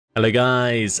Hello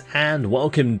guys, and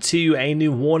welcome to a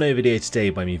new WARNO video today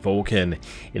by me, Vulcan.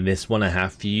 In this one I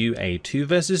have for you a 2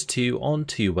 versus 2 on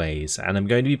 2 ways, and I'm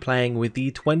going to be playing with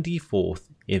the 24th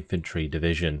Infantry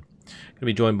Division. I'm going to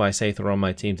be joined by Sather on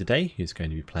my team today, who's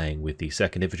going to be playing with the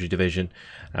 2nd Infantry Division,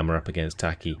 and we're up against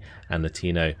Taki and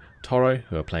Latino Toro,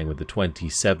 who are playing with the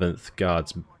 27th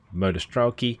Guards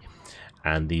Modestralki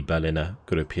and the Berliner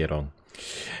Gruppierung.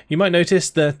 You might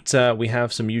notice that we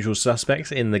have some usual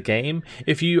suspects in the game.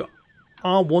 If you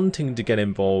are wanting to get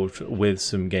involved with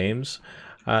some games,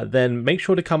 then make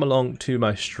sure to come along to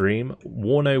my stream.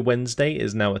 WARNO Wednesday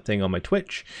is now a thing on my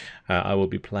Twitch. I will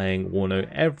be playing WARNO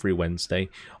every Wednesday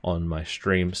on my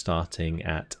stream starting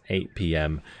at 8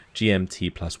 PM GMT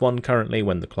 +1 currently.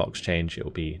 When the clocks change, it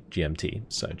will be GMT,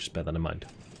 so just bear that in mind.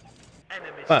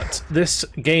 But this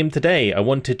game today I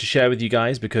wanted to share with you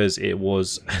guys because it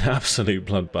was an absolute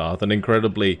bloodbath, an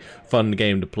incredibly fun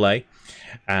game to play,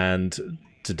 and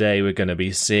today we're going to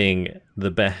be seeing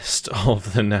the best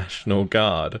of the National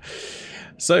Guard.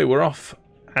 So we're off,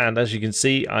 and as you can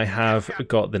see I have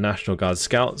got the National Guard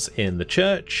scouts in the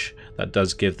church. That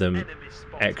does give them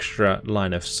extra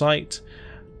line of sight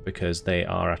because they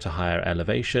are at a higher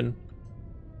elevation.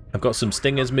 I've got some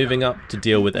Stingers moving up to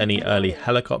deal with any early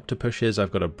helicopter pushes.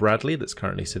 I've got a Bradley that's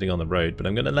currently sitting on the road, but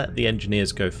I'm going to let the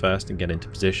engineers go first and get into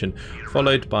position,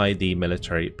 followed by the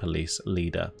military police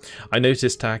leader. I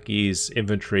noticed Taki's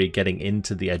infantry getting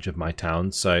into the edge of my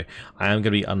town, so I am going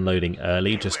to be unloading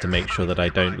early just to make sure that I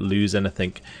don't lose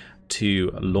anything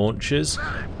to launchers.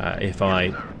 If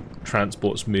I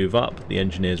transports move up, the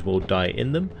engineers will die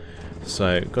in them.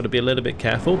 So, got to be a little bit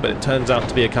careful, but it turns out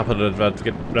to be a couple of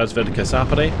Razvedka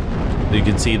Sapere. You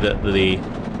can see that the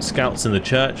scouts in the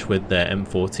church with their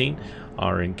M14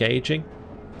 are engaging.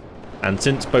 And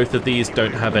since both of these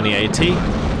don't have any AT,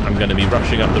 I'm going to be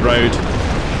rushing up the road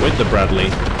with the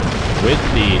Bradley, with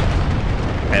the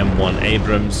M1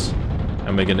 Abrams,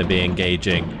 and we're going to be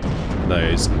engaging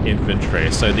those infantry.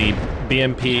 So the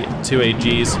BMP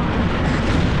 2AGs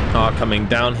are coming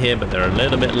down here, but they're a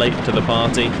little bit late to the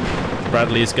party.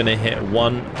 Bradley's going to hit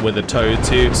one with a TOW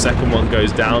 2, second one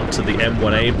goes down to the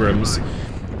M1 Abrams.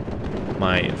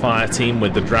 My fire team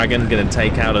with the Dragon going to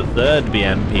take out a third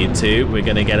BMP 2. We're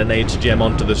going to get an HGM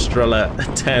onto the Strela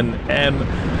 10M,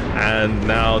 and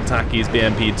now Taki's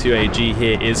BMP 2AG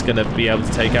here is going to be able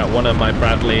to take out one of my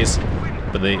Bradleys,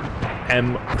 but the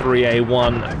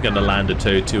M3A1 going to land a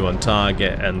TOW 2 on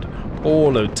target, and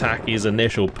all of Taki's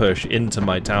initial push into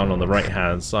my town on the right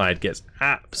hand side gets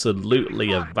absolutely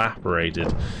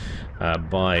evaporated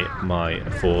by my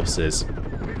forces.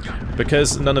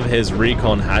 Because none of his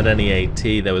recon had any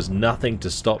AT, there was nothing to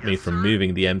stop me from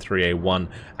moving the M3A1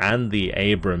 and the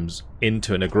Abrams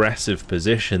into an aggressive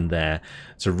position there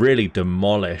to really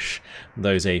demolish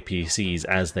those APCs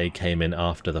as they came in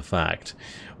after the fact.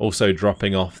 Also,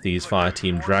 dropping off these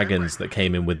fireteam Dragons that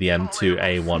came in with the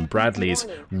M2A1 Bradleys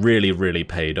really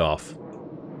paid off.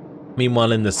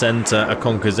 Meanwhile, in the centre, a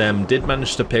Conquer's M did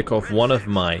manage to pick off one of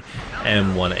my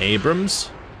M1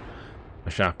 Abrams.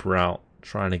 A Chaparral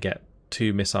trying to get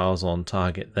 2 missiles on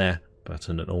target there, but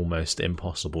an almost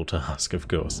impossible task, of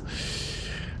course.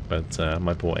 But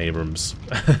my poor Abrams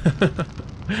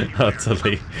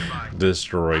utterly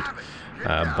destroyed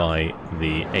by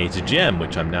the HGM,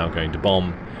 which I'm now going to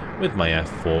bomb with my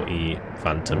F4E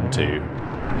Phantom 2.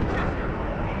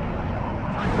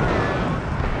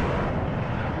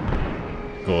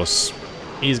 Of course,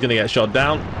 he's going to get shot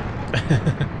down.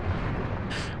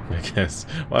 I guess,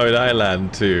 why would I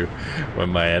land too when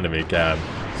my enemy can?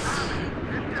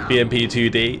 BMP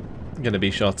 2D going to be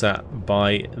shot at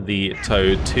by the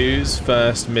TOW 2s.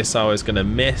 First missile is going to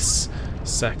miss.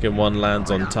 Second one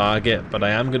lands on target, but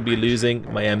I am going to be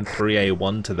losing my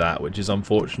M3A1 to that, which is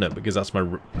unfortunate because that's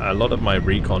a lot of my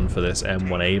recon for this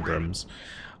M1 Abrams.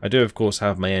 I do of course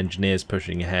have my engineers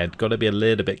pushing ahead. Got to be a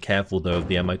little bit careful though of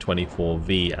the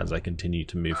Mi-24V as I continue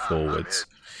to move forwards.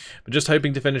 But just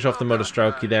hoping to finish off the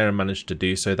Modestralki there and managed to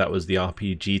do so. That was the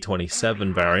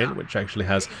RPG-27 variant, which actually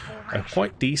has a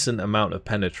quite decent amount of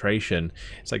penetration.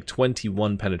 It's like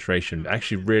 21 penetration.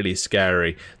 Actually really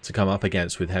scary to come up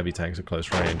against with heavy tanks at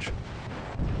close range.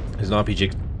 There's an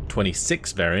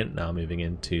RPG-26 variant, now moving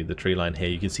into the tree line here.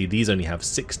 You can see these only have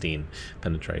 16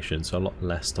 penetration, so a lot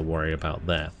less to worry about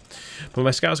there. But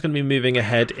my scout's going to be moving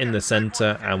ahead in the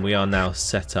center, and we are now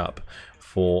set up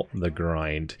for the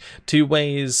grind. 2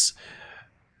 ways.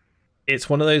 It's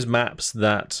one of those maps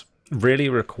that really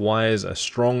requires a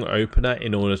strong opener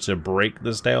in order to break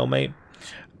the stalemate.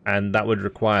 And that would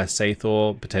require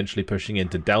Sathor potentially pushing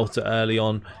into Delta early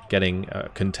on, getting a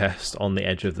contest on the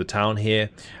edge of the town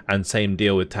here. And same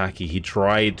deal with Taki. He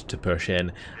tried to push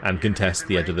in and contest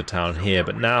the edge of the town here.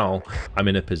 But now I'm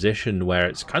in a position where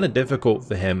it's kind of difficult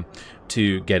for him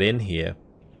to get in here.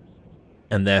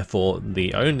 And therefore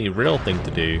the only real thing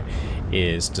to do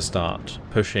is to start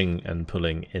pushing and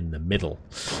pulling in the middle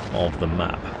of the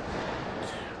map.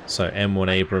 So M1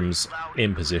 Abrams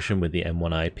in position with the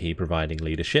M1 IP providing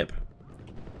leadership.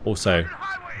 Also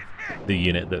the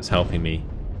unit that's helping me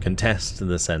contest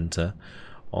the center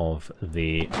of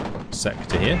the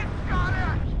sector here.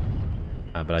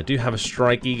 But I do have a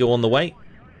Strike Eagle on the way,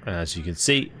 as you can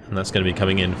see, and that's going to be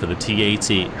coming in for the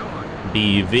T-80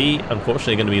 BV.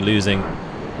 Unfortunately going to be losing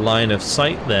line of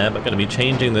sight there, but going to be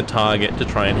changing the target to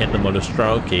try and hit the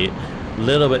Monostrelki. A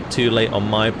little bit too late on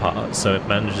my part, so it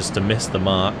manages to miss the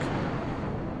mark.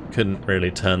 Couldn't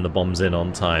really turn the bombs in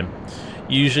on time.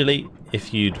 Usually,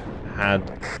 if you'd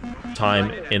had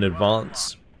time in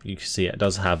advance, you can see it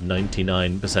does have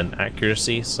 99%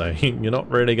 accuracy, so you're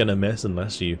not really going to miss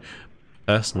unless you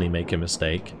personally make a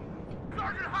mistake.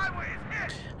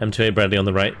 M2A Bradley on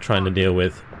the right, trying to deal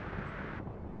with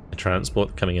a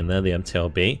transport coming in there, the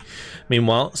MTLB.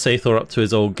 Meanwhile, Sathor up to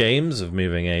his old games of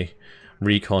moving a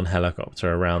recon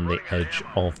helicopter around the edge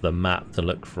of the map to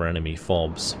look for enemy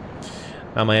FOBs.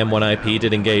 Now my M1 IP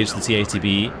did engage the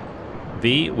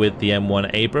T-80B with the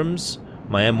M1 Abrams.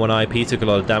 My M1 IP took a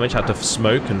lot of damage, had to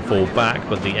smoke and fall back,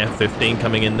 but the F-15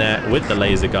 coming in there with the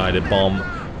laser guided bomb.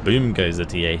 Boom goes the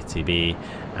T-80B,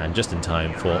 and just in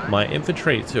time for my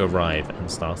infantry to arrive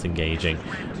and start engaging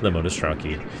the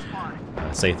Monostrelki.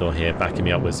 Sathor here backing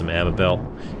me up with some airmobile.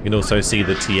 You can also see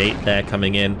the T-8 there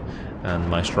coming in, and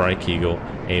my Strike Eagle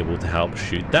able to help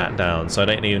shoot that down, so I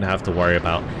don't even have to worry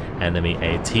about enemy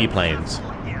AT planes.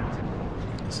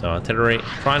 So artillery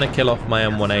trying to kill off my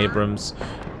M1 Abrams,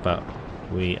 but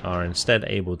we are instead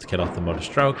able to kill off the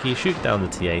Monostrelki, shoot down the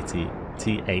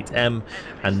T-8M,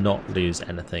 and not lose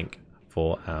anything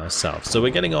for ourselves. So we're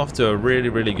getting off to a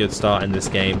really good start in this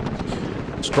game.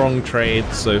 Strong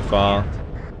trade so far.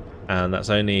 And that's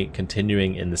only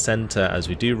continuing in the center as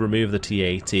we do remove the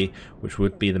T-80, which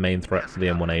would be the main threat for the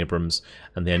M1 Abrams,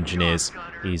 and the engineers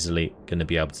easily going to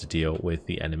be able to deal with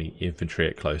the enemy infantry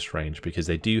at close range, because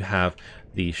they do have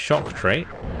the shock trait,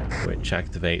 which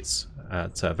activates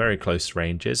at very close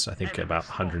ranges, I think about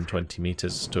 120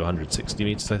 meters to 160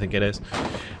 meters, I think it is.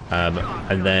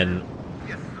 And then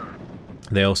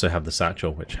they also have the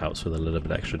satchel, which helps with a little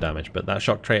bit extra damage, but that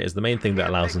shock trait is the main thing that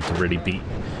allows them to really beat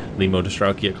the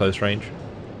Monostrelki at close range.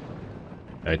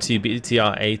 Two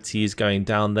BTR ATs going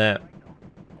down there.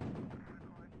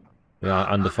 We are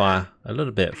under fire a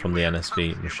little bit from the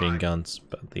NSV machine guns,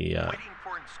 but the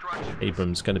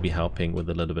Abrams going to be helping with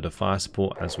a little bit of fire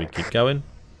support as we keep going.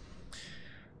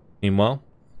 Meanwhile,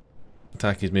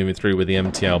 Taki's moving through with the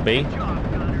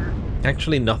MTLB.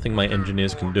 Actually, nothing my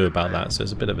engineers can do about that, so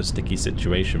it's a bit of a sticky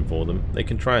situation for them. They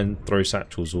can try and throw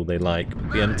satchels all they like,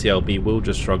 but the MTLB will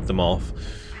just shrug them off.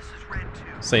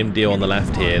 Same deal on the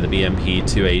left here, the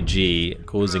BMP-2AG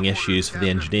causing issues for the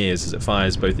engineers as it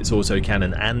fires both its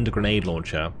autocannon and grenade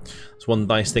launcher. So one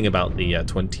nice thing about the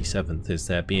 27th is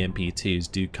their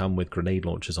BMP-2s do come with grenade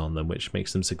launchers on them, which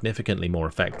makes them significantly more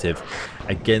effective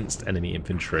against enemy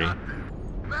infantry.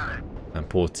 And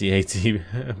poor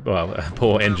T-80, well,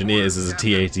 poor engineers as a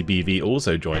T-80BV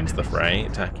also joins the fray.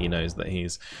 Taki knows that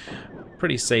he's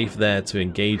pretty safe there to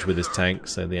engage with his tank,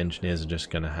 so the engineers are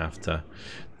just going to have to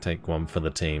take one for the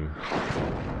team.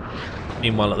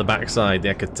 Meanwhile, at the backside,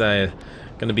 the Ekate are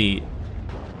going to be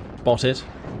spotted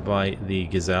by the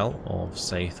Gazelle of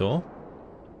Sathor.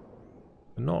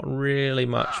 Not really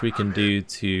much we can do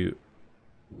to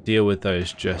deal with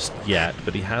those just yet,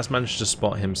 but he has managed to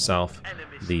spot himself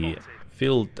the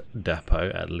field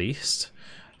depot at least,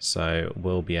 so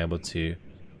we'll be able to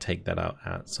take that out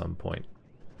at some point.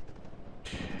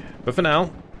 But for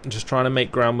now, just trying to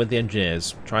make ground with the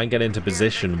engineers, try and get into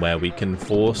position where we can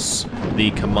force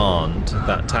the command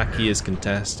that Taki is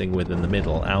contesting with in the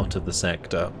middle out of the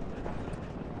sector.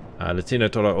 Latino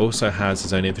Toro also has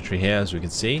his own infantry here, as we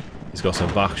can see. He's got some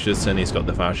Wachschützen, he's got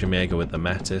the Fallschirmjäger with the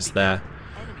Metis there,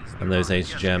 and those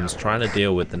HGMs trying to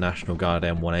deal with the National Guard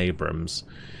M1 Abrams.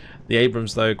 The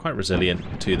Abrams, though, quite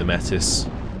resilient to the Metis,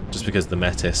 just because the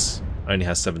Metis only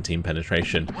has 17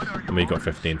 penetration and we've got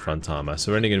 15 front armor,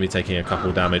 so we're only going to be taking a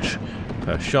couple damage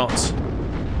per shot,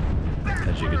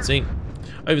 as you can see.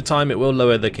 Over time it will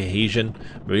lower the cohesion,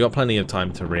 but we've got plenty of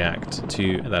time to react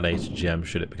to that HGM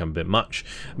should it become a bit much.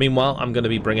 Meanwhile, I'm going to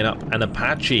be bringing up an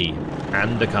Apache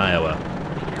and a Kiowa.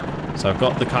 So I've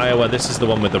got the Kiowa, this is the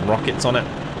one with the rockets on it.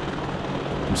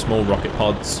 some small rocket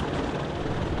pods.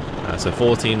 So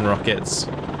 14 rockets.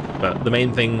 But the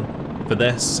main thing for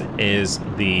this is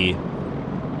the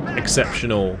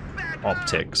exceptional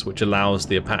optics, which allows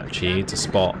the Apache to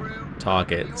spot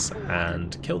targets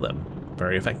and kill them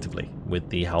very effectively with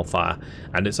the Hellfire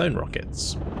and its own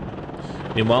rockets.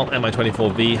 Meanwhile,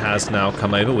 Mi-24V has now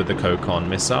come over with the Kokon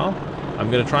missile.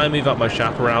 I'm going to try and move up my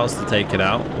chaparrals to take it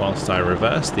out whilst I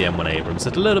reverse the M1 Abrams.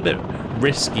 It's a little bit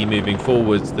risky moving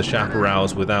forwards the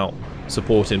chaparrals without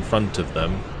support in front of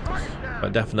them,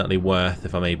 but definitely worth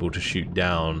if I'm able to shoot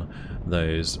down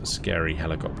those scary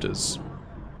helicopters.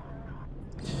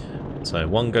 So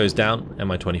one goes down,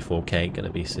 Mi-24K going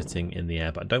to be sitting in the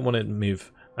air, but I don't want to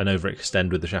move and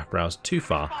overextend with the chaparrals too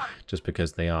far, just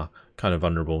because they are kind of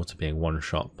vulnerable to being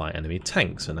one-shot by enemy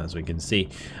tanks. And as we can see,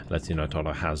 Latino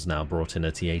Toro has now brought in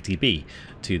a T-80B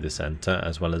to the center,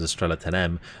 as well as a Strela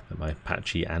 10M that my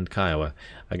Apache and Kiowa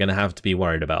are going to have to be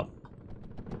worried about.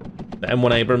 The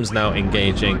M1 Abrams now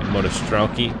engaging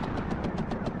Motostrelki.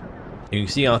 You can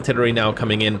see artillery now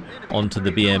coming in onto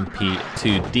the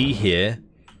BMP-2D here.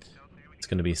 It's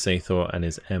going to be Sathor and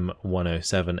his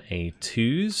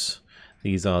M107A2s.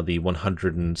 These are the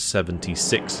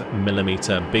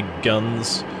 176mm big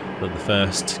guns that the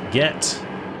first get.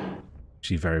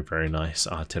 Actually very, very nice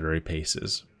artillery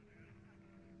pieces.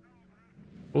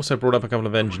 Also brought up a couple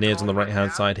of engineers on the right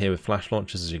hand side here with flash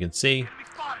launchers, as you can see.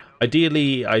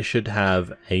 Ideally, I should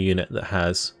have a unit that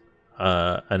has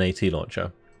an AT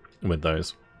launcher with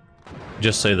those,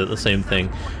 just so that the same thing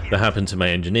that happened to my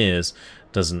engineers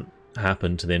doesn't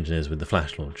happen to the engineers with the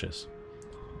flash launchers.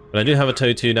 But I do have a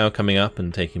TOW-2 now coming up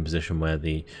and taking position where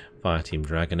the Fireteam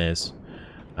Dragon is.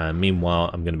 Meanwhile,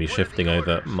 I'm going to be shifting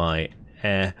over my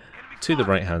air to the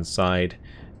right hand side,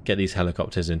 get these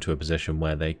helicopters into a position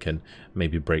where they can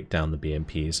maybe break down the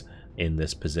BMPs in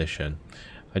this position.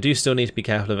 I do still need to be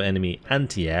careful of enemy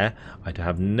anti-air. I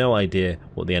have no idea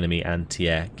what the enemy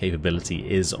anti-air capability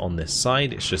is on this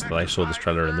side. It's just that I saw the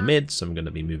Strela in the mid, so I'm going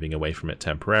to be moving away from it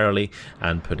temporarily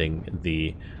and putting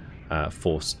the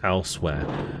force elsewhere.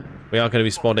 We are going to be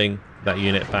spotting that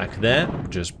unit back there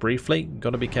just briefly.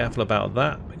 Got to be careful about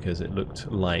that because it looked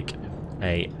like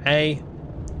a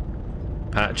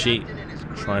Apache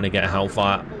trying to get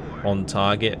Hellfire on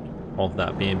target of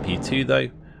that BMP-2 though.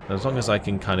 As long as I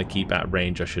can kind of keep at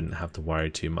range, I shouldn't have to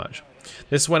worry too much.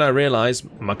 This is when I realised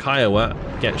my Kiowa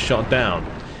gets shot down,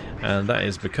 and that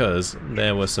is because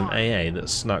there was some AA that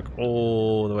snuck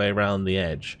all the way around the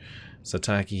edge. So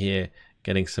Taki here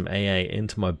getting some AA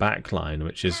into my back line,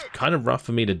 which is kind of rough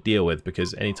for me to deal with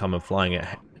because anytime I'm flying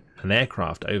an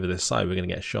aircraft over this side, we're going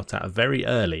to get shot at very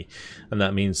early, and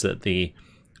that means that the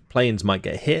planes might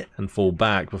get hit and fall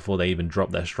back before they even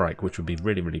drop their strike, which would be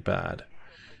really, really bad.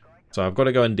 So I've got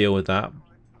to go and deal with that.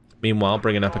 Meanwhile,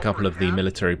 bringing up a couple of the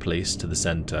military police to the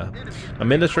center. Now,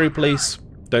 military police,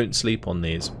 don't sleep on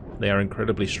these. They are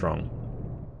incredibly strong.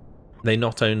 They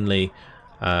not only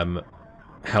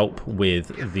help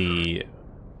with the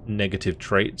negative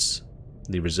traits,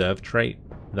 the reserve trait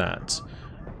that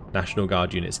National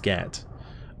Guard units get,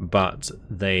 but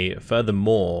they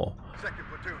furthermore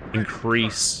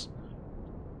increase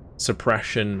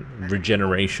suppression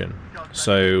regeneration.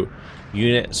 So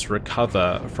units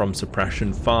recover from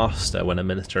suppression faster when a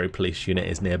military police unit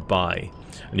is nearby,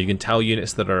 and you can tell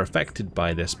units that are affected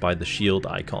by this by the shield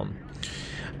icon.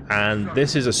 And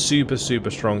this is a super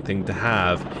strong thing to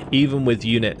have, even with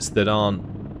units that aren't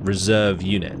reserve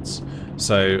units.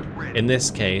 So in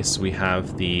this case we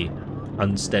have the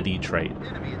unsteady trait,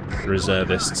 the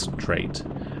reservists trait,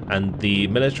 and the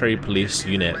military police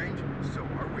unit,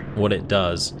 what it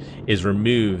does is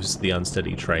removes the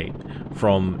unsteady trait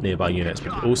from nearby units,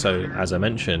 but also, as I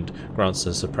mentioned, grants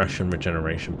a suppression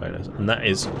regeneration bonus, and that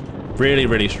is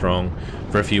really strong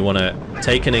for if you want to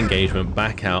take an engagement,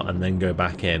 back out, and then go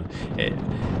back in.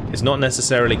 It's not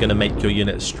necessarily going to make your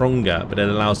unit stronger, but it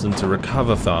allows them to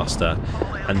recover faster,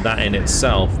 and that in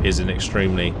itself is an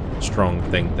extremely strong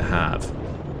thing to have.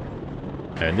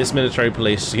 And this military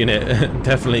police unit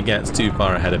definitely gets too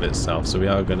far ahead of itself, so we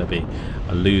are going to be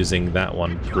losing that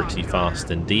one pretty fast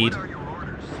indeed.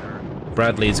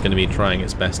 Bradley is going to be trying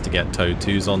its best to get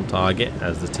TOW-2s on target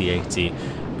as the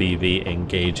T-80BV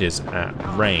engages at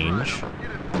range.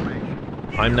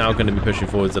 I'm now going to be pushing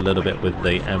forwards a little bit with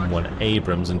the M1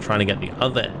 Abrams and trying to get the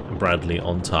other Bradley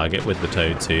on target with the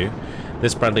TOW-2.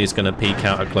 This Bradley is going to peek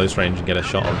out at close range and get a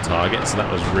shot on target, so that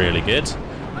was really good.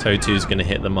 TOW-2 is going to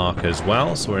hit the mark as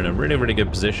well, so we're in a really good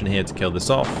position here to kill this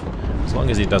off, as long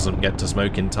as he doesn't get to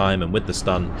smoke in time, and with the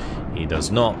stun, he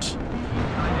does not.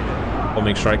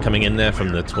 Bombing strike coming in there from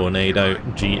the Tornado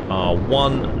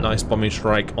GR1. Nice bombing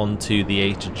strike onto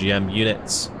the ATGM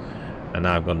units. And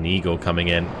now I've got an Eagle coming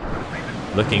in,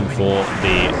 looking for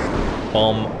the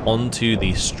bomb onto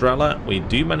the Strela. We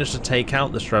do manage to take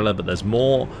out the Strela, but there's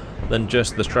more than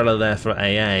just the Strela there for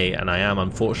AA, and I am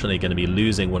unfortunately going to be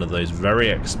losing one of those very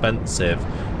expensive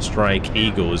strike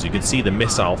Eagles. You can see the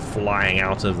missile flying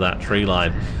out of that tree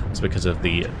line. It's because of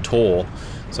the Tor,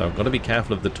 so I've got to be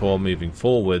careful of the Tor moving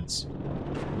forwards.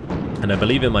 And I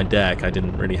believe in my deck I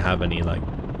didn't really have any like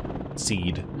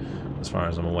seed as far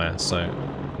as I'm aware, so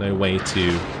no way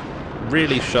to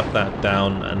really shut that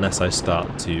down unless I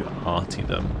start to arty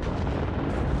them.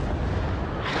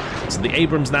 So the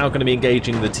Abrams now going to be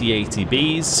engaging the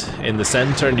T-80Bs in the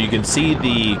center, and you can see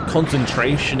the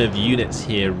concentration of units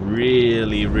here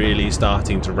really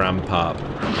starting to ramp up.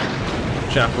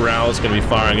 Chaparral's going to be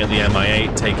firing at the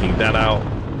Mi-8, taking that out.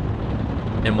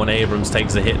 M1 Abrams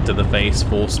takes a hit to the face,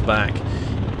 forced back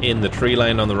in the tree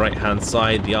lane on the right hand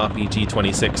side. The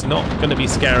RPG-26 not going to be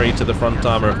scary to the front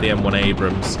armor of the M1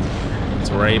 Abrams,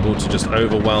 so we're able to just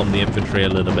overwhelm the infantry a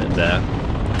little bit there.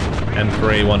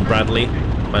 M3A1 Bradley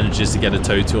manages to get a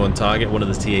TOW2 on target. One of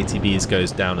the T-80Bs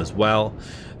goes down as well.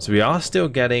 So we are still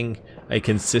getting a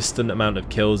consistent amount of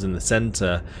kills in the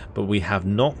center, but we have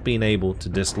not been able to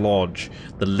dislodge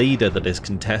the leader that is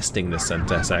contesting the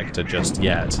center sector just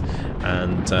yet.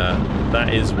 And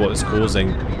that is what is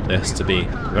causing this to be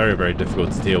very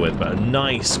difficult to deal with. But a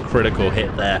nice critical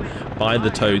hit there by the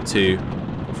TOW2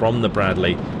 from the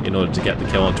Bradley in order to get the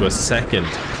kill onto a second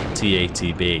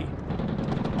T-80B.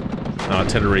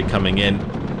 Artillery coming in,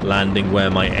 landing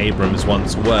where my Abrams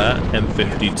once were.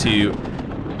 M52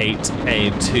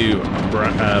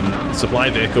 8A2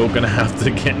 supply vehicle gonna have to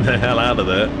get the hell out of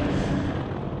there.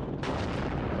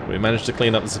 We managed to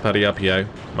clean up the Zapariapio,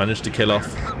 managed to kill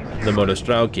off the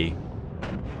Modostrauki,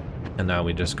 and now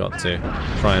we just got to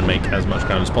try and make as much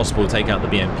ground as possible, take out the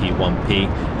BMP-1P.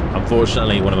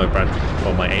 Unfortunately, one of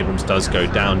my Abrams does go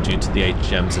down due to the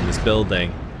HGMs in this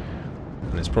building,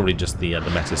 and it's probably just the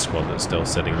Meta squad that's still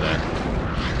sitting there.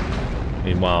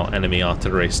 Meanwhile, enemy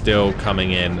artillery still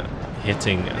coming in,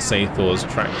 hitting Sathor's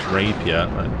tracked rapier,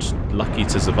 and lucky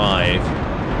to survive.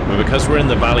 But because we're in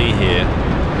the valley here,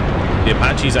 the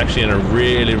Apache's actually in a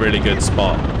really good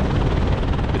spot.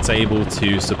 It's able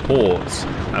to support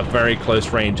at very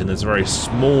close range in this very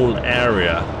small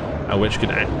area at which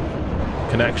can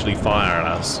actually fire at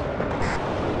us.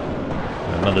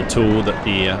 Another tool that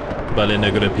the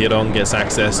Berliner Gruppierung gets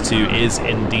access to is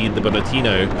indeed the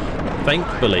Bolletino.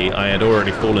 Thankfully, I had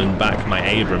already fallen back my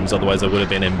Abrams, otherwise I would have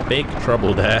been in big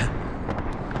trouble there.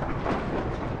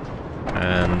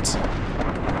 And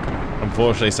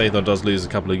unfortunately, Sathor does lose a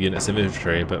couple of units of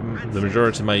infantry, but the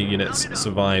majority of my units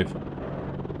survive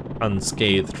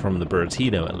unscathed from the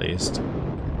Buratino at least.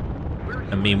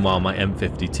 And meanwhile, my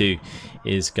M52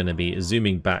 is going to be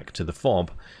zooming back to the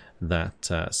fob that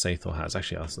Sathor has.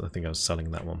 Actually, I think I was selling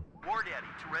that one.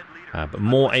 But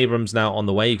more Abrams now on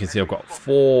the way. You can see I've got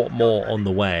 4 more on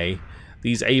the way.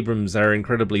 These Abrams are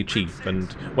incredibly cheap,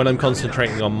 and when I'm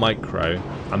concentrating on micro,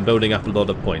 I'm building up a lot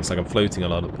of points, like I'm floating a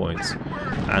lot of points.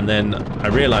 And then I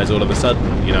realize all of a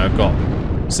sudden, you know, I've got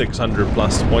 600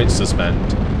 plus points to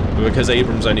spend. But because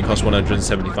Abrams only cost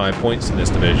 175 points in this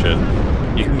division,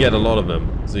 you can get a lot of them.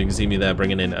 So you can see me there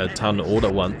bringing in a ton all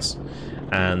at once.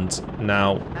 And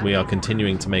now we are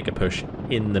continuing to make a push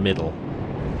in the middle.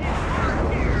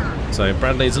 So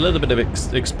Bradley's a little bit of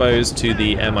exposed to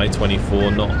the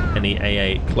Mi-24, not any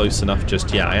AA close enough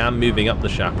just yet. I am moving up the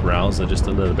chaparrals, they're just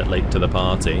a little bit late to the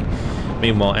party.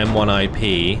 Meanwhile,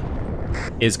 M1IP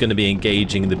is going to be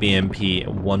engaging the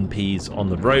BMP-1Ps on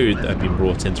the road that have been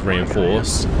brought in to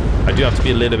reinforce. I do have to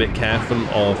be a little bit careful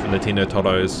of Latino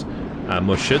Toro's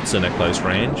Moschützen at close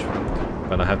range,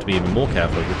 but I have to be even more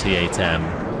careful of the T-8M.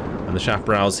 And the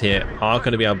chaparrals here are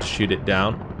going to be able to shoot it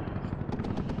down.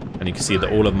 And you can see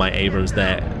that all of my Abrams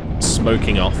there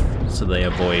smoking off so they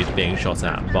avoid being shot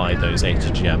at by those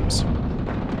HGMs.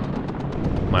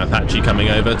 My Apache coming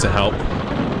over to help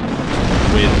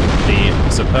with the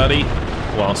Saperi,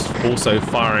 whilst also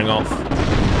firing off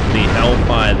the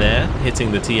Hellfire there,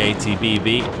 hitting the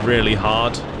T-80BV really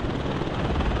hard.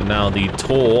 And now the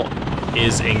Tor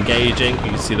is engaging. You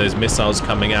can see those missiles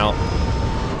coming out.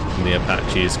 And the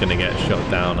Apache is going to get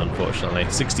shot down, unfortunately.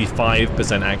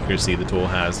 65% accuracy the Tor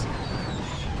has.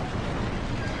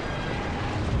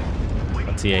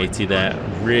 T-80 there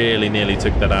really nearly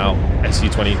took that out.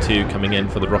 Su-22 coming in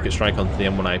for the rocket strike onto the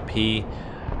M1IP.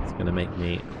 It's going to make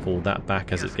me fall that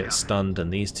back as it gets stunned.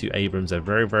 And these 2 Abrams are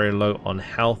very low on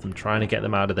health. I'm trying to get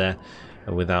them out of there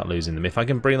without losing them. If I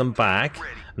can bring them back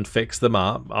and fix them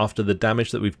up after the damage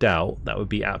that we've dealt, that would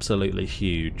be absolutely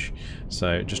huge.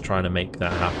 So just trying to make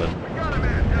that happen.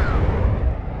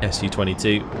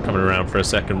 Su-22 coming around for a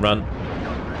second run.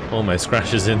 Almost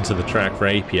crashes into the track for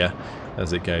Apia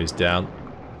as it goes down.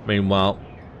 Meanwhile,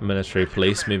 military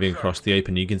police moving across the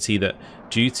open. You can see that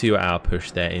due to our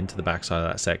push there into the backside of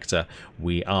that sector,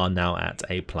 we are now at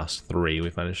a +3.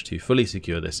 We've managed to fully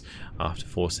secure this after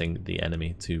forcing the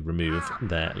enemy to remove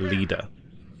their leader.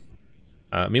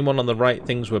 Meanwhile, on the right,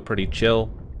 things were pretty chill.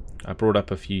 I brought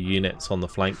up a few units on the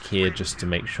flank here just to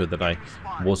make sure that I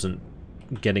wasn't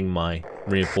getting my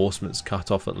reinforcements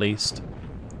cut off at least.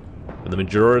 But the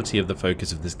majority of the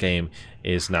focus of this game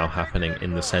is now happening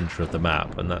in the center of the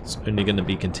map, and that's only going to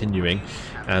be continuing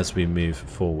as we move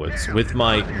forwards. With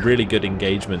my really good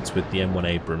engagements with the M1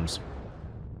 Abrams,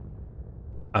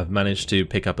 I've managed to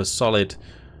pick up a solid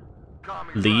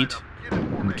lead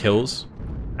in kills,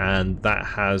 and that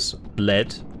has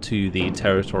led to the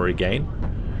territory gain.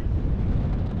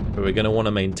 But we're going to want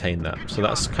to maintain that, so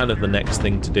that's kind of the next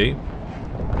thing to do.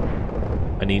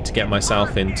 I need to get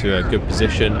myself into a good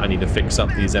position. I need to fix up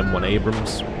these M1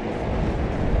 Abrams.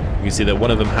 You can see that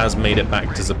one of them has made it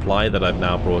back to supply that I've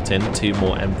now brought in. 2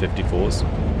 more M54s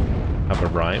have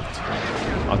arrived.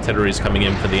 Artillery is coming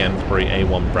in for the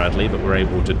M3A1 Bradley, but we're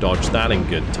able to dodge that in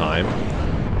good time.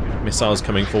 Missiles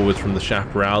coming forward from the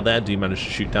Chaparral there do manage to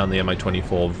shoot down the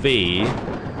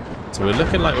Mi-24V. So we're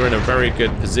looking like we're in a very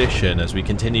good position as we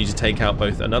continue to take out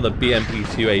both another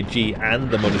BMP-2AG and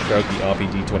the Monostrogi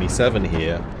RPD-27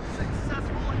 here.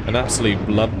 An absolute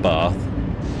bloodbath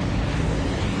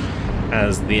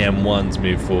as the M1s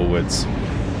move forwards.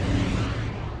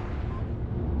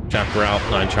 Chaparral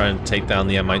now trying to take down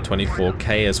the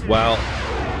Mi-24K as well.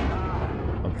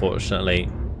 Unfortunately,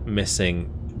 missing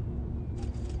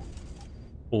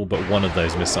all but one of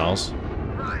those missiles.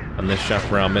 And this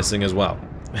Chaparral missing as well.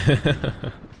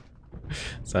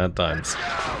 Sad times.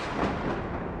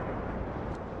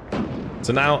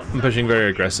 So now I'm pushing very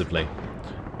aggressively.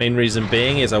 Main reason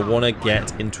being is I want to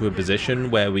get into a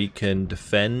position where we can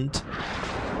defend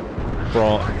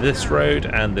this road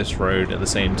and this road at the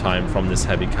same time from this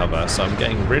heavy cover. So I'm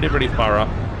getting really far up.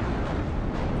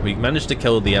 We managed to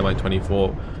kill the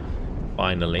Mi-24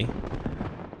 finally.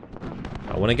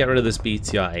 I want to get rid of this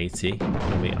BTR-80,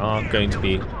 and we are going to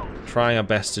be trying our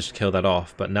best to kill that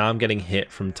off, but now I'm getting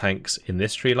hit from tanks in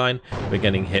this tree line. We're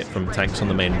getting hit from tanks on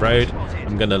the main road.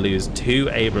 I'm going to lose 2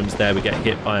 Abrams there. We get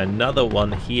hit by another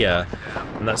one here,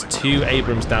 and that's 2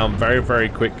 Abrams down very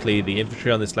quickly. The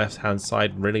infantry on this left hand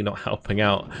side really not helping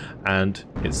out, and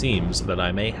it seems that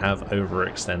I may have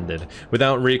overextended.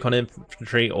 Without recon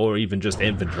infantry or even just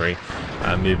infantry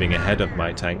moving ahead of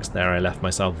my tanks there, I left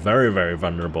myself very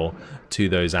vulnerable to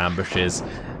those ambushes,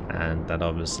 and that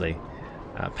obviously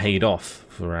paid off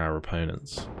for our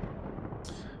opponents.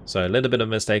 So a little bit of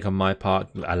a mistake on my part,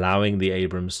 allowing the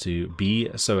Abrams to be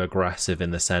so aggressive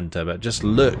in the center, but just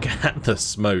look at the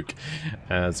smoke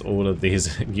as all of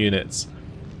these units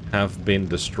have been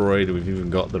destroyed. We've even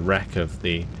got the wreck of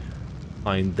the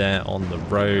Hind there on the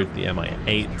road, the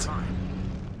Mi-8.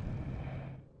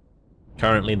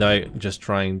 Currently though, just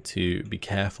trying to be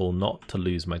careful not to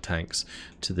lose my tanks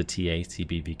to the T-80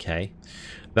 BVK.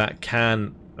 That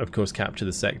can of course capture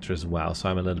the sector as well, so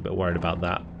I'm a little bit worried about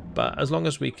that. But as long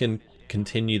as we can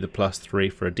continue the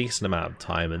 +3 for a decent amount of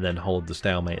time and then hold the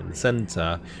stalemate in the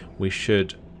center, we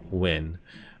should win.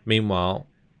 Meanwhile,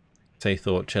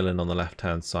 Taythort chilling on the left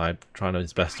hand side, trying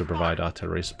his best to provide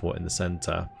artillery support in the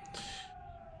center.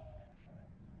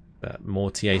 But more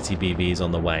T-80 BVs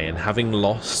on the way, and having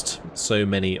lost so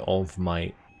many of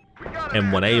my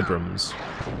M1 Abrams,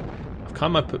 I've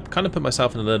kind of put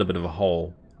myself in a little bit of a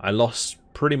hole. I lost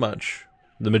pretty much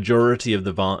the majority of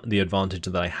the advantage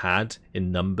that I had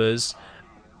in numbers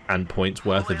and points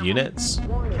worth of units.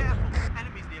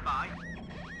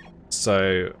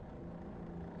 So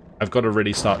I've got to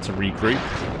really start to regroup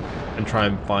and try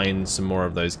and find some more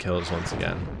of those kills once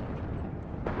again.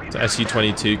 So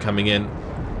Su-22 coming in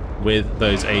with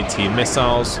those AT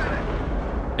missiles.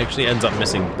 Actually ends up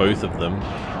missing both of them.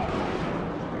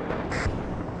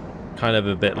 Kind of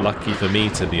a bit lucky for me,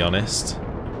 to be honest.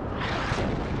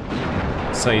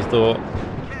 Taythort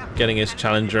getting his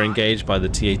challenger engaged by the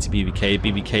T-80 BVK.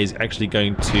 BVK is actually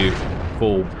going to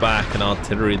fall back, and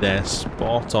artillery there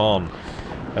spot on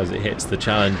as it hits the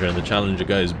challenger, and the challenger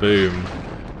goes boom.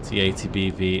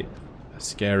 T-80 BV,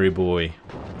 scary boy.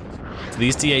 So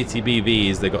these T-80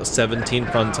 BVs, they've got 17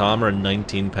 front armor and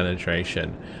 19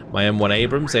 penetration. My M1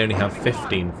 Abrams, they only have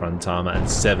 15 front armor and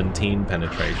 17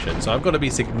 penetration. So I've got to be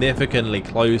significantly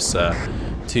closer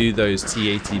to those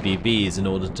T-80 BVs in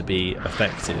order to be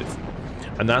effective.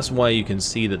 And that's why you can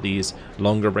see that these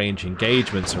longer range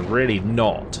engagements are really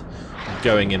not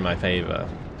going in my favor.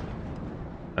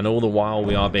 And all the while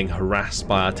we are being harassed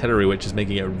by artillery, which is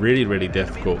making it really, really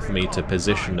difficult for me to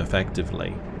position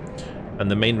effectively. And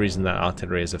the main reason that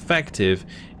artillery is effective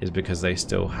is because they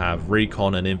still have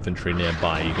recon and infantry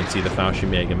nearby. You can see the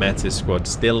VulcanHDGaming squad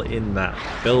still in that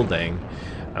building,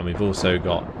 and we've also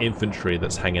got infantry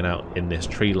that's hanging out in this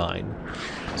tree line.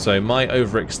 So my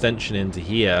overextension into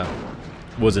here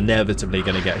was inevitably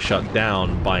going to get shut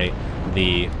down by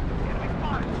the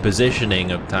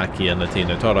positioning of Taki and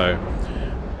Latino Toro,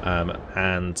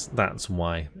 and that's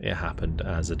why it happened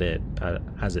as it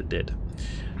did.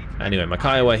 Anyway, my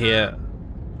Kiowa here,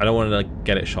 I don't want to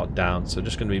get it shot down, so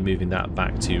just going to be moving that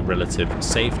back to relative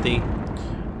safety.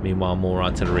 Meanwhile, more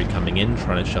artillery coming in,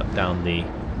 trying to shut down the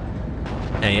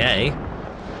AA.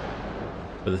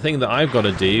 But the thing that I've got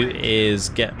to do is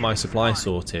get my supply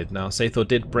sorted. Now, Sathor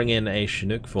did bring in a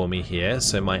Chinook for me here,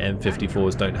 so my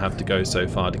M54s don't have to go so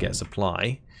far to get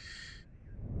supply.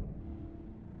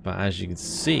 But as you can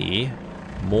see,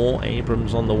 more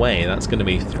Abrams on the way. That's going to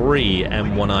be 3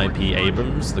 M1IP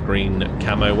Abrams, the green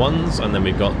camo ones, and then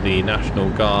we've got the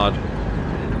National Guard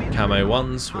camo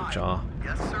ones, which are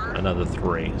another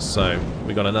 3. So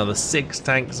we've got another 6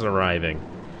 tanks arriving.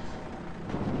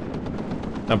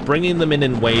 Now, bringing them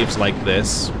in waves like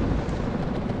this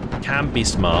can be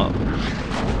smart.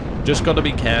 Just got to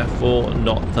be careful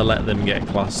not to let them get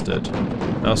clustered.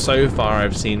 Now, so far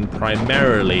I've seen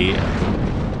primarily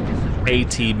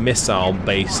AT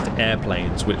missile-based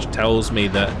airplanes, which tells me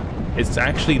that it's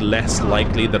actually less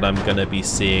likely that I'm going to be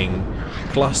seeing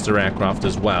cluster aircraft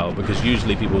as well, because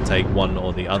usually people take one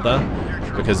or the other,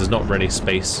 because there's not really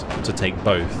space to take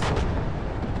both.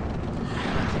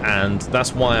 And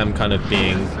that's why I'm kind of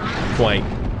being quite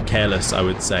careless, I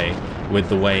would say, with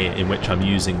the way in which I'm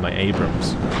using my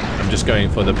Abrams. I'm just going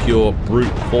for the pure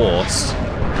brute force,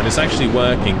 and it's actually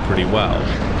working pretty well.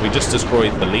 We just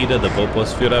destroyed the leader, the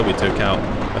Volposführer. We took out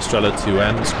a Strela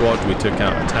 2M squad. We took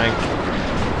out a tank.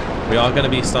 We are going to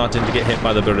be starting to get hit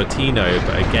by the Buratino,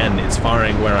 but again, it's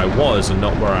firing where I was and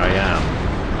not where I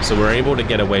am. So we're able to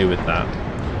get away with that.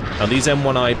 Now, these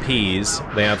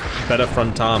M1IPs, they have better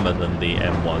front armor than the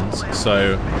M1s,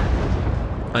 so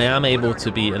I am able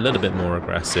to be a little bit more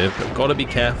aggressive, but got to be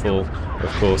careful, of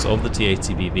course, of the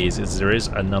T-ATBVs, as there is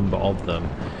a number of them.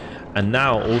 And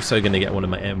now also going to get one of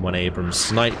my M1 Abrams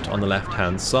sniped on the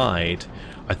left-hand side.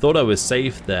 I thought I was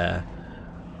safe there,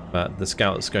 but the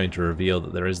scout's going to reveal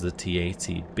that there is the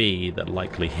T-ATB that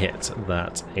likely hit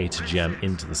that ATGM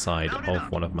into the side of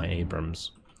one of my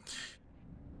Abrams.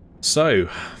 So,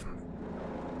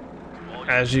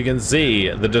 as you can see,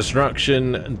 the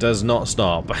destruction does not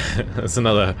stop. There's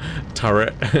another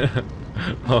turret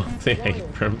of the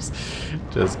Abrams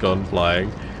just gone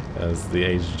flying as the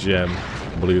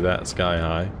ATGM blew that sky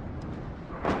high.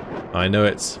 I know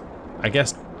it's, I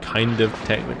guess, kind of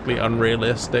technically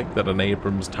unrealistic that an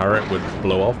Abrams turret would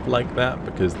blow off like that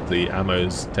because the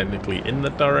ammo's technically in the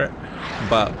turret,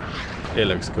 but it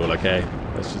looks cool, okay?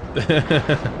 That's just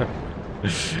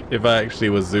if I actually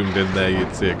was zoomed in there,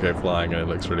 you'd see it go flying, and it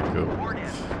looks really cool.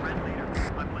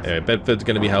 Anyway, Bedford's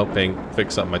going to be helping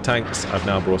fix up my tanks. I've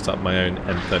now brought up my own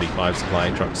M35 supply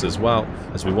trucks as well,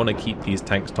 as we want to keep these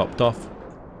tanks topped off.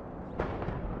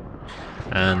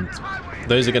 And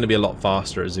those are going to be a lot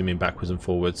faster at zooming backwards and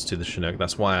forwards to the Chinook.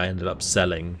 That's why I ended up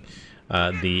selling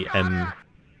the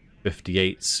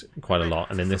M58s quite a lot.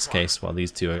 And in this case, well,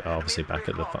 these two are obviously back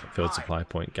at the field supply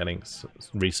point getting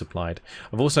resupplied.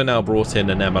 I've also now brought in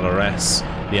an MLRS,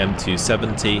 the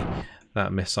M270.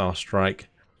 That missile strike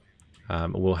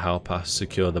will help us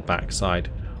secure the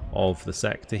backside of the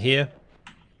sector here.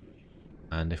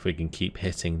 And if we can keep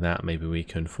hitting that, maybe we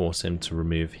can force him to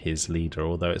remove his leader,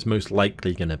 although it's most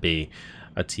likely going to be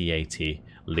a T-80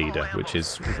 leader, which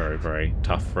is very, very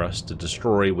tough for us to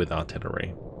destroy with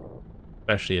artillery,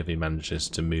 especially if he manages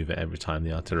to move it every time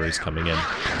the artillery is coming in.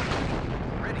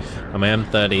 And my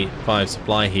M35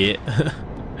 supply here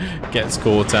gets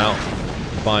caught out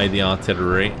by the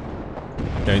artillery.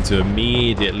 Going to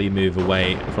immediately move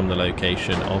away from the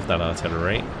location of that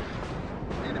artillery.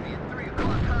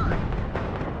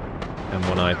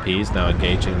 M1 IPs now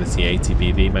engaging the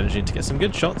T-ATBV, managing to get some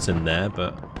good shots in there,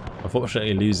 but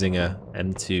unfortunately losing a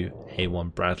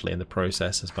M2A1 Bradley in the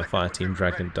process as my Fireteam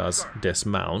Dragon does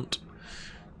dismount.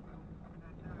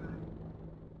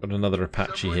 Got another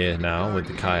Apache here now with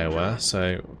the Kiowa,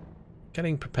 so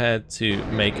getting prepared to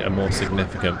make a more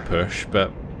significant push,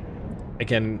 but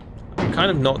again, I'm kind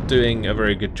of not doing a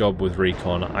very good job with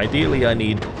recon. Ideally, I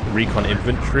need recon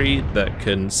infantry that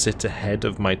can sit ahead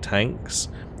of my tanks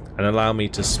and allow me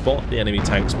to spot the enemy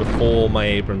tanks before my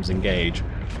Abrams engage.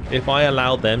 If I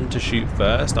allow them to shoot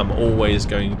first, I'm always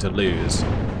going to lose.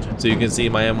 So you can see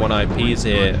my M1 IPs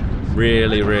here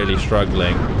really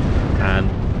struggling, and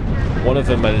one of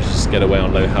them manages to get away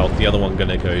on low health, the other one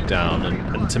gonna go down,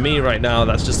 and to me right now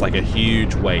that's just like a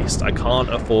huge waste. I can't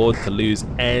afford to lose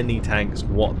any tanks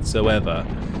whatsoever,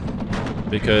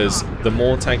 because the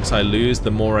more tanks I lose,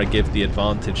 the more I give the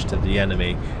advantage to the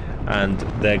enemy, and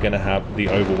they're gonna have the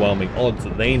overwhelming odds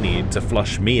that they need to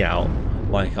flush me out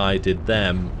like I did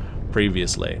them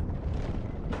previously.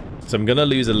 So I'm gonna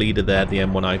lose a leader there, the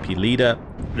M1 IP leader.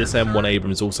 This M1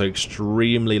 Abrams is also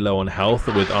extremely low on health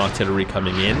with artillery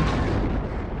coming in.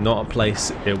 Not a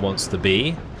place it wants to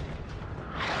be.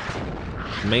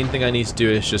 The main thing I need to do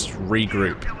is just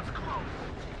regroup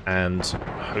and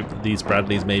hope that these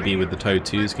Bradleys, maybe with the TOW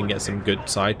 2s, can get some good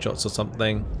side shots or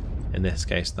something. In this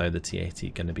case though, the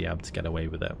T-80 going to be able to get away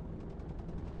with it.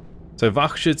 So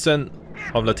Wachschützen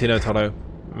of Latino Toro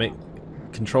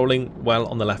controlling well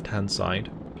on the left hand side.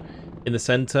 In the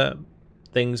center,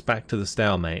 things back to the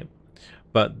stalemate,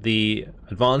 but the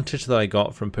advantage that I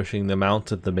got from pushing them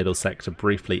out of the middle sector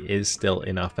briefly is still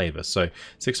in our favor. So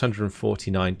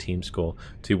 649 team score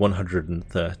to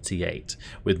 138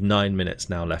 with 9 minutes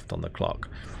now left on the clock.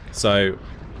 So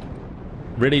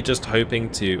really just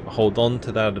hoping to hold on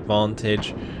to that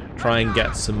advantage, try and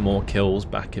get some more kills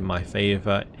back in my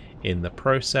favor in the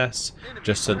process,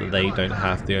 just so that they don't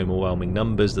have the overwhelming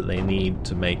numbers that they need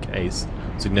to make a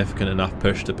significant enough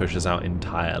push to push us out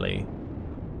entirely.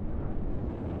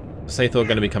 Sathor are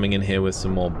going to be coming in here with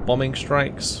some more bombing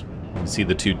strikes. You can see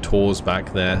the two Tors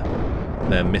back there,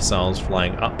 their missiles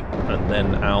flying up and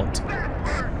then out.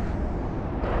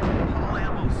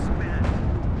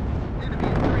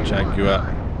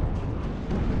 Jaguar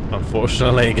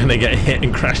unfortunately going to get hit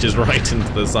and crashes right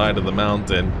into the side of the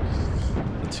mountain.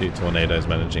 Two tornadoes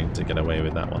managing to get away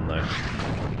with that one though.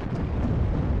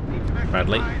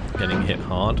 Bradley getting hit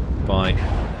hard by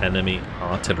enemy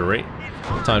artillery.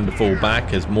 Time to fall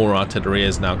back as more artillery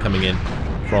is now coming in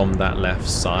from that left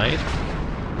side.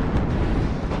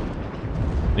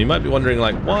 You might be wondering,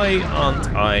 like, why aren't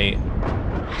I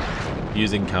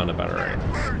using counter battery?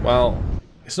 Well,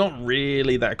 it's not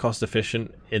really that cost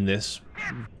efficient in this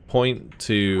point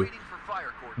to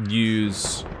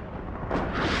use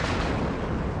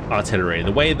artillery.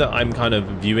 The way that I'm kind of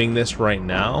viewing this right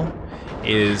now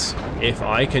is if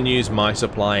I can use my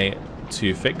supply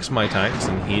to fix my tanks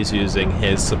and he's using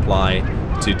his supply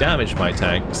to damage my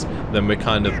tanks, then we're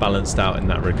kind of balanced out in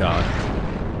that regard.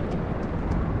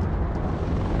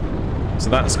 So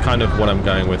that's kind of what I'm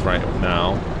going with right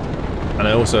now. And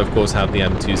I also of course have the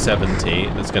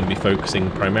M270 that's going to be focusing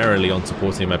primarily on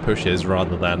supporting my pushes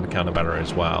rather than counter battery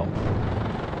as well.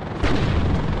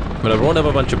 But I've brought up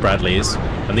a bunch of Bradleys,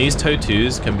 and these TOW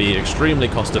 2s can be extremely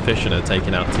cost efficient at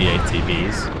taking out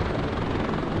T-80Bs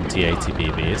and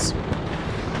T-80BVs.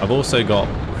 I've also got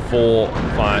 4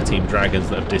 Fireteam Dragons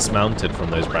that have dismounted from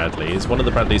those Bradleys. One of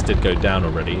the Bradleys did go down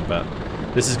already, but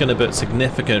this is going to put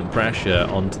significant pressure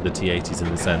onto the T-80s in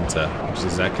the center, which is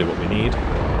exactly what we need.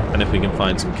 And if we can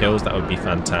find some kills, that would be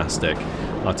fantastic.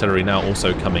 Artillery now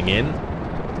also coming in.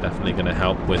 Definitely going to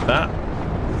help with that.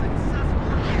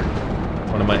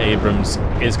 One of my Abrams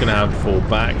is going to have to fall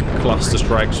back. Cluster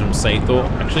strikes from Sathor.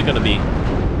 Actually going to be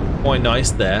quite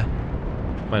nice there.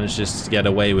 Manages to get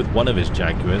away with one of his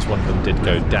Jaguars. One of them did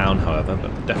go down, however, but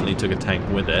definitely took a tank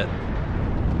with it.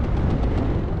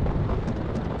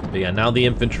 But yeah, now the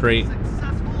infantry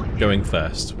going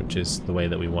first, which is the way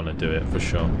that we want to do it for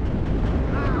sure.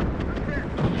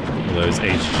 All those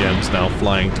HGMs now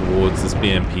flying towards this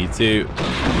BMP-2.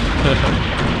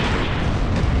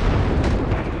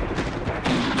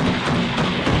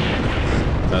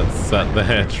 That's sat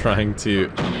there trying to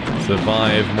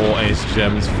survive. More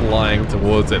HGMs flying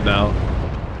towards it now.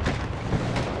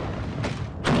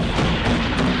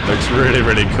 Looks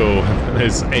really cool.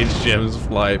 Those HGMs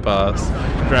fly past.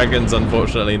 Dragons,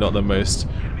 unfortunately, not the most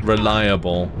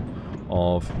reliable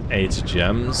of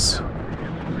HGMs.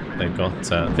 They've got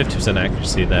 50%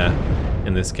 accuracy there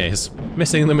in this case,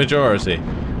 missing the majority,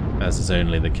 as is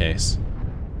only the case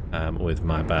with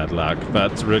my bad luck.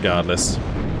 But regardless,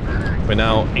 we're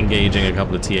now engaging a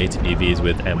couple of T-80BVs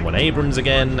with M1 Abrams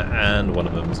again, and one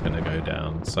of them is going to go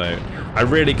down. So I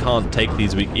really can't take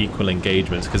these equal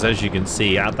engagements, because as you can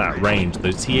see at that range,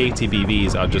 those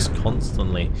T-80BVs are just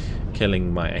constantly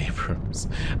killing my Abrams,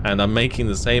 and I'm making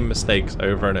the same mistakes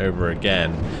over and over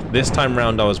again. This time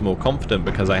round I was more confident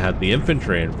because I had the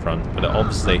infantry in front, but it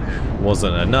obviously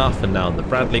wasn't enough, and now the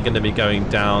Bradley going to be going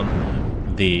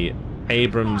down, the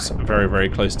Abrams very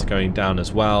close to going down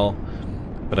as well.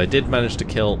 But I did manage to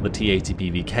kill the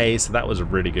T-80 BVK, so that was a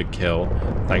really good kill,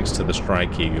 thanks to the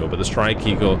Strike Eagle. But the Strike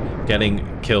Eagle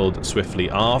getting killed swiftly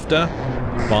after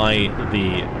by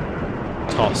the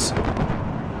TOS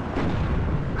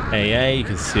AA. You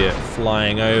can see it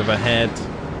flying overhead.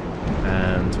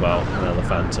 And, well, another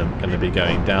Phantom going to be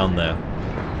going down there.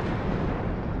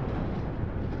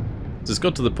 So it's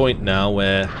got to the point now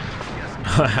where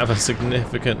I have a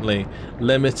significantly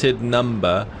limited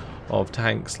number of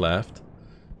tanks left.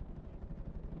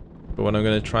 But what I'm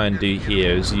going to try and do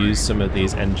here is use some of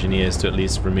these engineers to at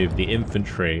least remove the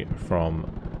infantry from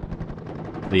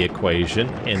the equation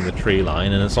in the tree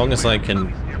line. And as long as I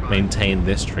can maintain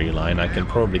this tree line, I can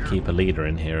probably keep a leader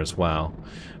in here as well.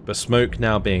 But smoke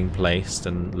now being placed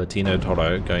and Latino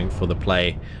Toro going for the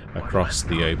play across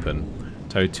the open.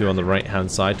 TOW2 on the right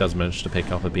hand side does manage to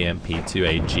pick off a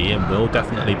BMP-2AG and will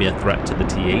definitely be a threat to the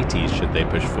T-80s should they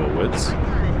push forwards.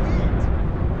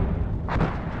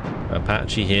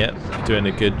 Apache here doing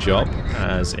a good job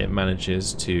as it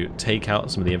manages to take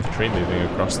out some of the infantry moving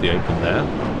across the open there.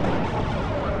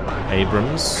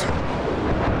 Abrams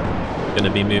going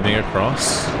to be moving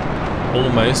across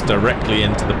almost directly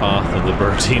into the path of the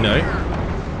Buratino.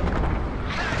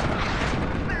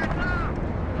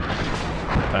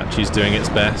 Apache's doing its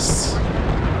best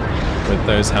with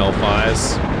those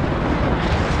Hellfires,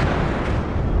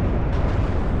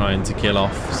 trying to kill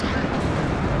off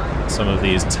some of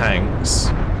these tanks.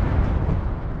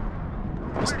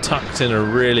 It's tucked in a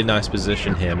really nice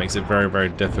position here, makes it very, very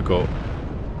difficult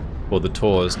for the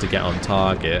Tors to get on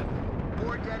target.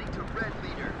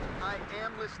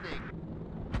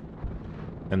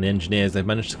 And the engineers, they've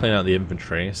managed to clean out the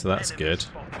infantry, so that's good.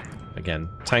 Again,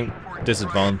 tank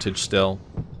disadvantage still.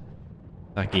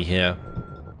 Taki here,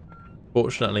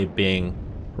 fortunately being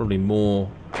probably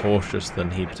more cautious than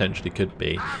he potentially could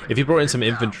be. If he brought in some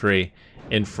infantry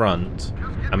in front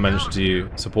and managed to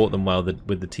support them well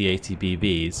with the T-80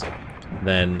 BVs,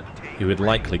 then he would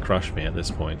likely crush me at this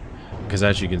point. Because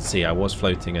as you can see, I was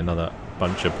floating another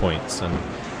bunch of points, and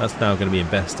that's now going to be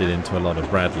invested into a lot of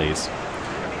Bradleys.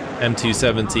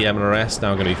 M270 MLRS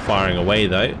now going to be firing away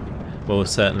though. Will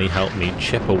certainly help me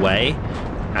chip away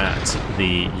at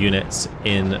the units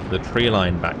in the tree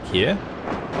line back here.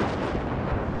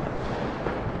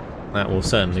 That will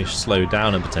certainly slow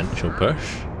down a potential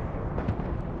push.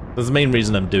 That's the main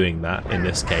reason I'm doing that in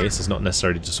this case. Is not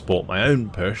necessarily to support my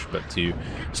own push, but to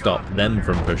stop them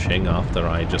from pushing after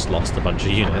I just lost a bunch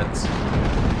of units.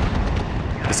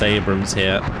 This Abrams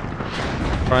here,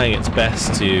 trying its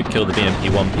best to kill the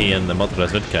BMP-1P and the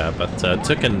Modrazvidka, but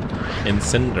took an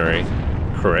incendiary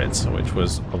crit, which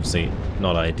was obviously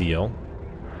not ideal.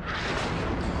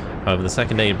 However, the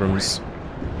second Abrams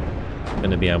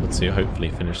going to be able to hopefully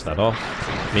finish that off.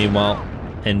 Meanwhile,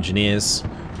 engineers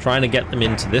trying to get them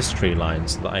into this tree line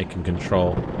so that I can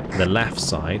control the left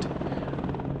side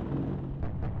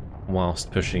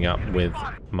whilst pushing up with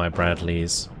my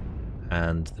Bradleys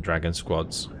and the Dragon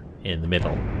squads in the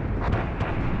middle.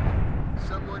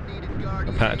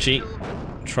 Apache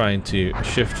trying to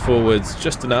shift forwards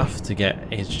just enough to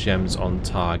get his gems on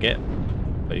target,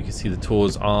 but you can see the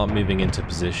Tors are moving into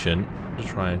position to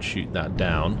try and shoot that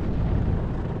down.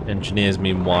 Engineers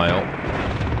meanwhile,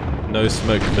 no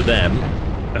smoke for them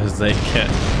as they get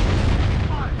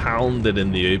pounded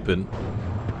in the open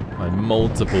by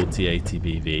multiple T-80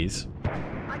 BVs.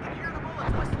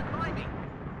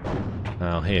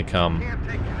 Now here come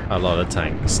a lot of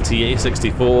tanks.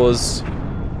 T-64s,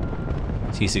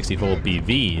 T-64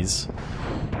 BVs,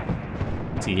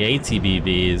 T-80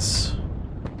 BVs.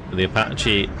 The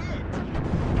Apache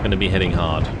going to be hitting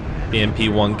hard.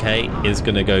 BMP-1K is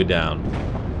going to go down.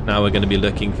 Now we're going to be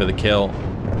looking for the kill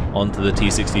onto the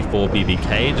T-64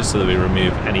 BVK just so that we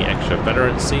remove any extra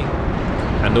veterancy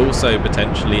and also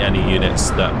potentially any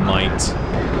units that might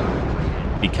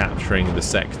be capturing the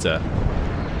sector.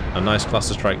 A nice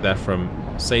cluster strike there from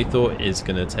Sathor is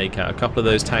going to take out a couple of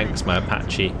those tanks. My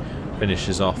Apache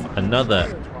finishes off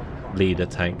another leader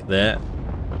tank there,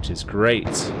 which is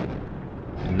great.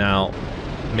 And now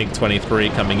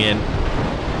MiG-23 coming in.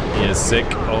 He is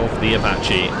sick of the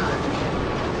Apache.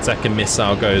 Second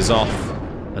missile goes off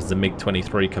as the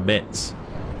MiG-23 commits,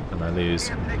 and I lose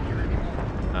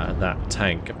that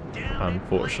tank,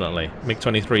 unfortunately.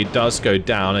 MiG-23 does go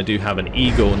down. I do have an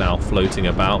Eagle now floating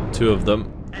about, two of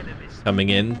them coming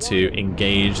in to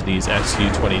engage these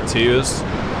Su-22s.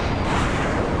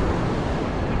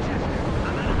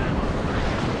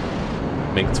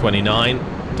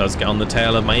 MiG-29 does get on the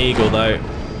tail of my Eagle though.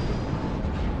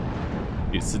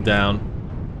 Shoots it down.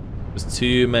 There's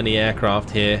too many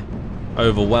aircraft here.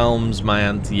 Overwhelms my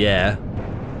anti-air.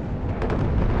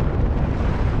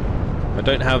 I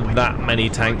don't have that many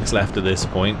tanks left at this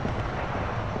point,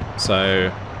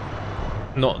 so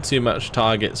not too much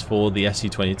targets for the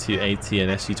Su-22AT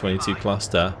and Su-22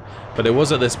 cluster, but it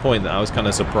was at this point that I was kind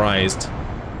of surprised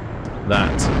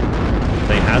that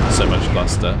they had so much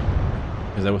cluster,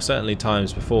 because there were certainly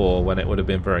times before when it would have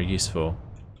been very useful.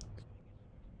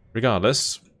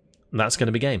 Regardless, that's going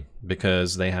to be game,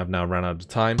 because they have now run out of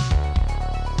time,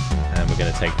 and we're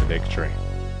going to take the victory.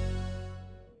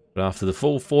 But after the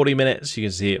full 40 minutes, you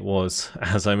can see it was,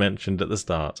 as I mentioned at the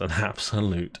start, an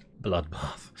absolute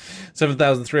bloodbath.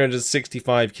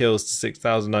 7,365 kills to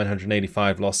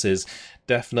 6,985 losses.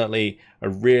 Definitely a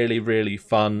really, really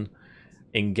fun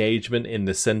engagement in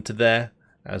the center there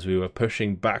as we were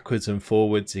pushing backwards and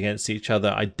forwards against each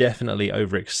other. I definitely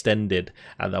overextended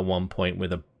at that one point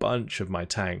with a bunch of my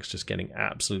tanks just getting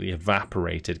absolutely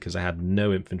evaporated because I had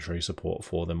no infantry support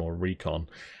for them or recon.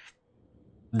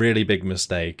 Really big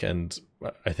mistake, and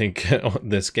I think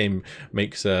this game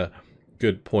makes a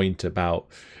good point about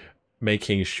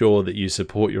making sure that you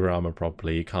support your armor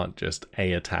properly. You can't just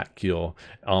attack your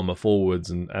armor forwards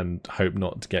and hope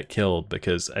not to get killed,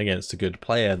 because against a good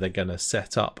player they're going to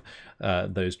set up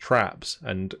those traps,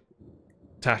 and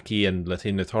Taki and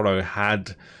Latino Toro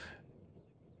had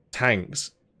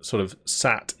tanks sort of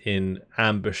sat in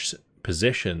ambush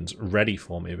positions ready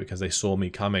for me because they saw me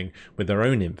coming with their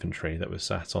own infantry that was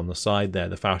sat on the side there.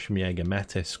 The Fallschirmjäger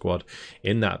Metis squad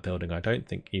in that building I don't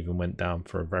think even went down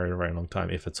for a very, very long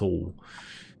time, if at all.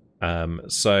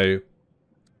 So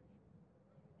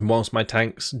whilst my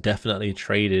tanks definitely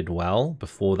traded well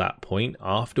before that point,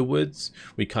 afterwards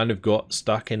we kind of got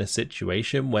stuck in a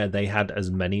situation where they had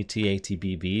as many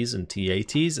T-80BVs and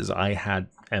T-80s as I had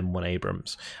M1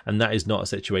 Abrams, and that is not a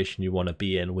situation you want to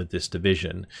be in with this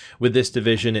division. With this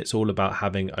division, it's all about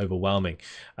having overwhelming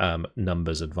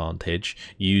numbers advantage,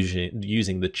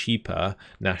 using the cheaper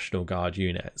National Guard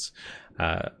units.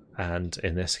 And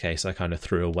in this case, I kind of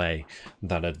threw away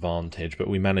that advantage, but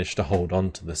we managed to hold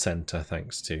on to the center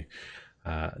thanks to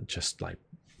just like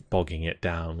bogging it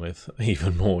down with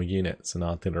even more units and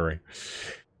artillery.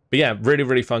 But yeah, really,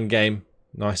 really fun game.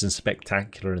 Nice and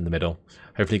spectacular in the middle.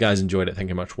 Hopefully you guys enjoyed it. Thank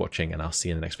you very much for watching, and I'll see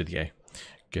you in the next video.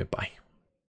 Goodbye.